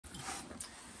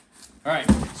All right,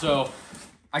 so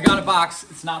I got a box.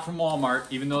 It's not from Walmart,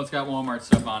 even though it's got Walmart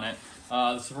stuff on it.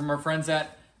 This is from our friends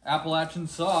at Appalachian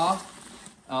Saw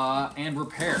and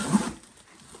Repair.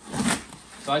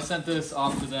 So I sent this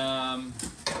off to them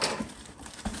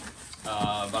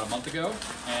about a month ago,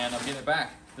 and I'm getting it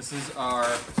back. This is our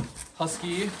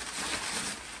Husky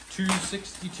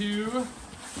 262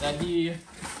 that he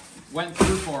went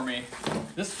through for me.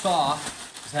 This saw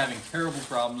is having terrible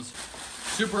problems,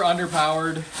 super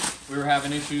underpowered. We were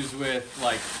having issues with,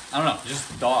 like, I don't know,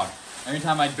 just the dog. Every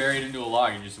time I'd bury it into a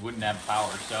log, it just wouldn't have power.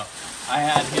 So I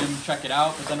had him check it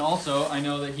out, but then also I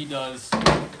know that he does,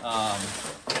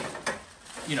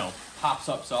 you know, pops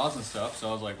up saws and stuff. So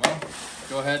I was like, well,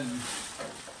 go ahead and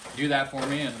do that for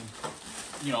me and,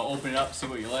 you know, open it up, see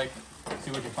what you like,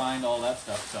 see what you find, all that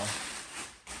stuff.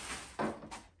 So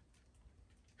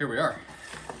here we are.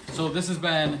 So this has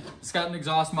been, it's got an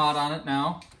exhaust mod on it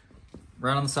now,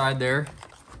 right on the side there.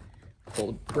 Pull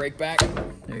the brake back,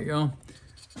 there you go.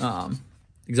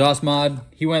 Exhaust mod,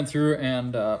 he went through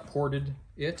and ported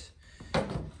it.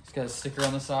 It's got a sticker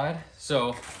on the side.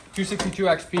 So 262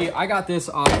 XP, I got this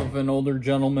off of an older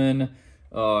gentleman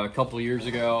a couple of years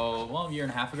ago, well, a year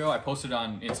and a half ago. I posted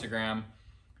on Instagram.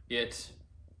 His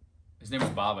name was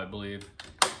Bob, I believe.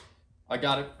 I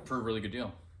got it for a really good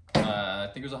deal. I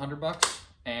think it was $100,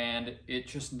 and it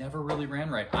just never really ran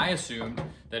right. I assumed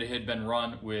that it had been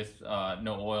run with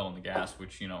no oil in the gas,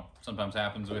 which, you know, sometimes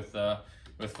happens with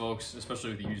folks,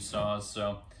 especially with used saws.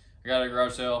 So I got it at a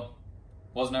garage sale.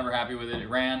 Wasn't ever happy with it. It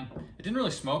ran. It didn't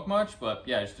really smoke much, but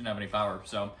yeah, it just didn't have any power.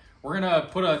 So we're gonna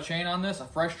put a chain on this, a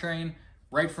fresh chain,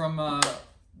 right from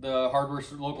the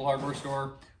local hardware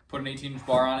store. Put an 18-inch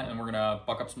bar on it, and we're gonna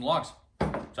buck up some logs.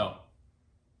 So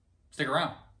stick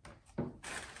around.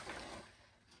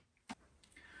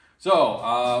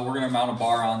 So we're gonna mount a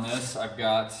bar on this. I've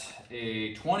got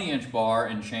a 20-inch bar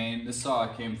and chain. This saw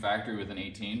came factory with an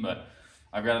 18, but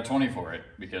I've got a 20 for it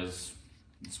because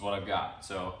it's what I've got.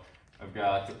 So I've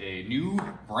got a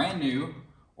brand new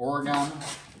Oregon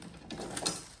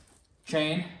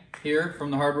chain here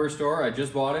from the hardware store. I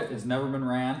just bought it. It's never been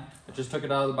ran. I just took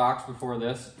it out of the box before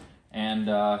this, and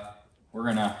we're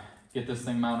gonna get this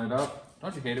thing mounted up.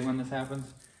 Don't you hate it when this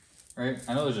happens, right?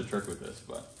 I know there's a trick with this,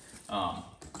 but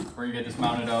we're gonna get this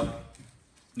mounted up.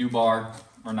 New bar,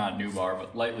 or not new bar,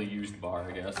 but lightly used bar,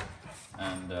 I guess.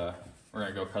 And we're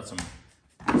gonna go cut some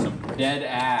dead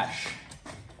ash.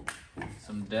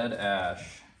 Some dead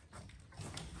ash.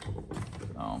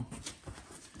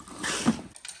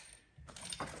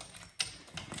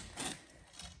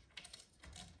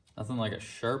 Nothing like a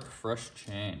sharp, fresh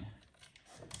chain.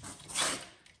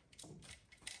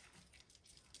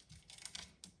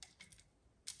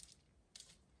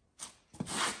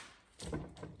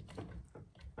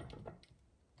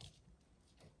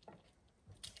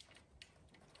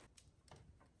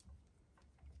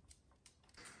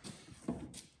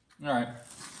 All right,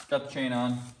 got the chain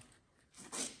on.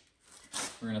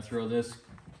 We're gonna throw this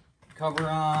cover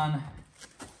on.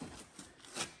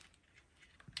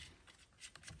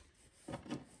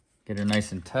 Get her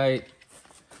nice and tight.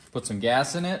 Put some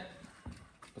gas in it.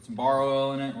 Put some bar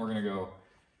oil in it. And we're gonna go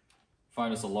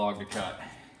find us a log to cut.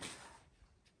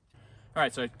 All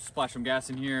right, so I splashed some gas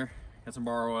in here. Got some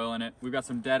bar oil in it. We've got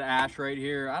some dead ash right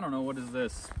here. I don't know, what is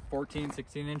this? 14,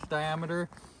 16-inch diameter.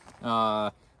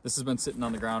 This has been sitting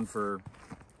on the ground for,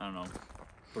 I don't know,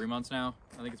 3 months now,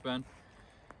 I think it's been.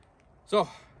 So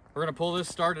we're gonna pull this,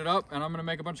 start it up, and I'm gonna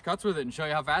make a bunch of cuts with it and show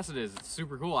you how fast it is. It's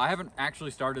super cool. I haven't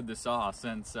actually started this saw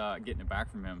since getting it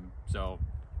back from him, so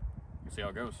we'll see how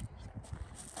it goes.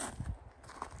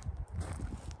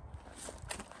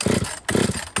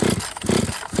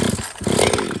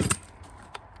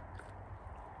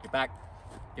 Get back,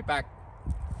 get back.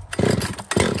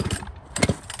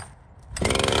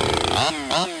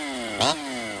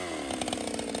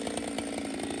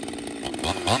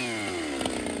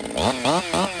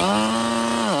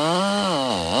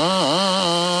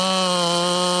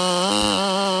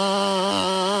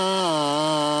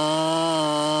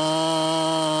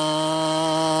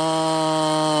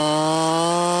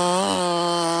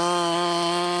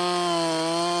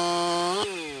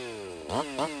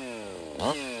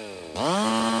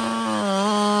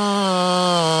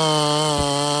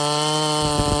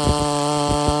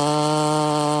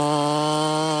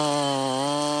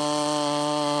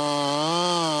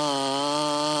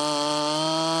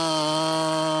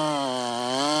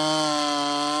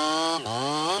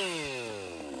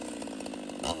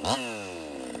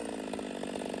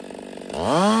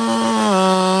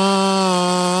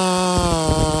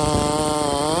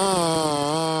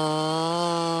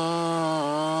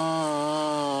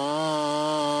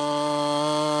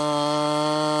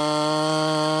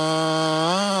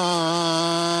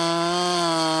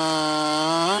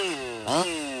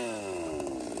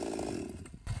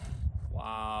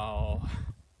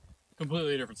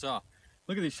 saw.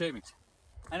 Look at these shavings.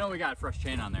 I know we got a fresh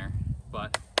chain on there,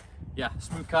 but yeah,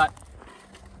 smooth cut.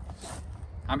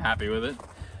 I'm happy with it.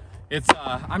 It's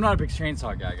I'm not a big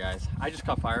chainsaw guy, guys. I just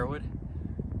cut firewood,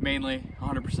 mainly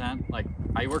 100%. Like,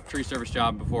 I worked tree service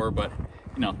job before, but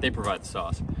you know, they provide the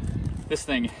saws. This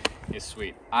thing is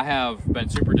sweet. I have been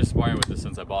super disappointed with this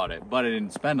since I bought it, but I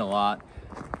didn't spend a lot.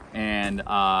 And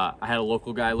I had a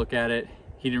local guy look at it.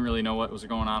 He didn't really know what was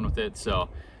going on with it, so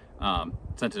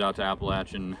sent it out to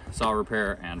Appalachian Saw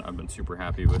Repair, and I've been super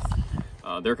happy with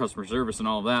their customer service and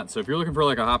all of that. So if you're looking for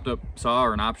like a hopped up saw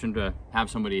or an option to have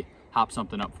somebody hop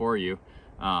something up for you,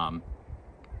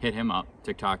 hit him up.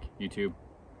 TikTok, YouTube.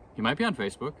 He might be on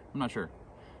Facebook, I'm not sure.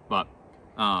 But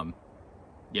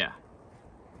yeah,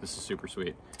 this is super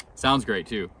sweet. Sounds great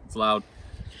too, it's loud.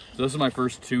 So this is my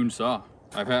first tuned saw.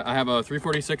 I have a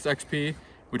 346 XP,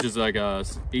 which is like a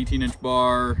 18-inch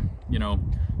bar, you know,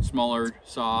 smaller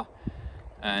saw.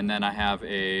 And then I have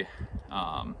a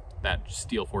that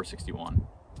steel 461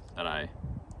 that I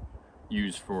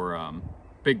use for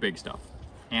big stuff,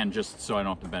 and just so I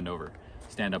don't have to bend over,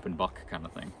 stand up and buck kind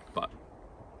of thing. But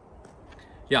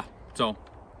yeah, so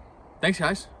thanks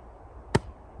guys.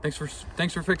 Thanks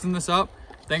for fixing this up.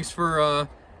 Thanks for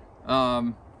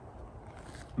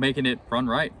making it run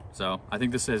right. So I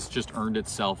think this has just earned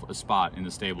itself a spot in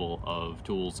the stable of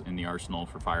tools in the arsenal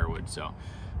for firewood. So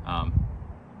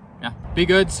yeah, be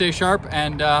good, stay sharp,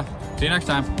 and see you next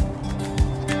time.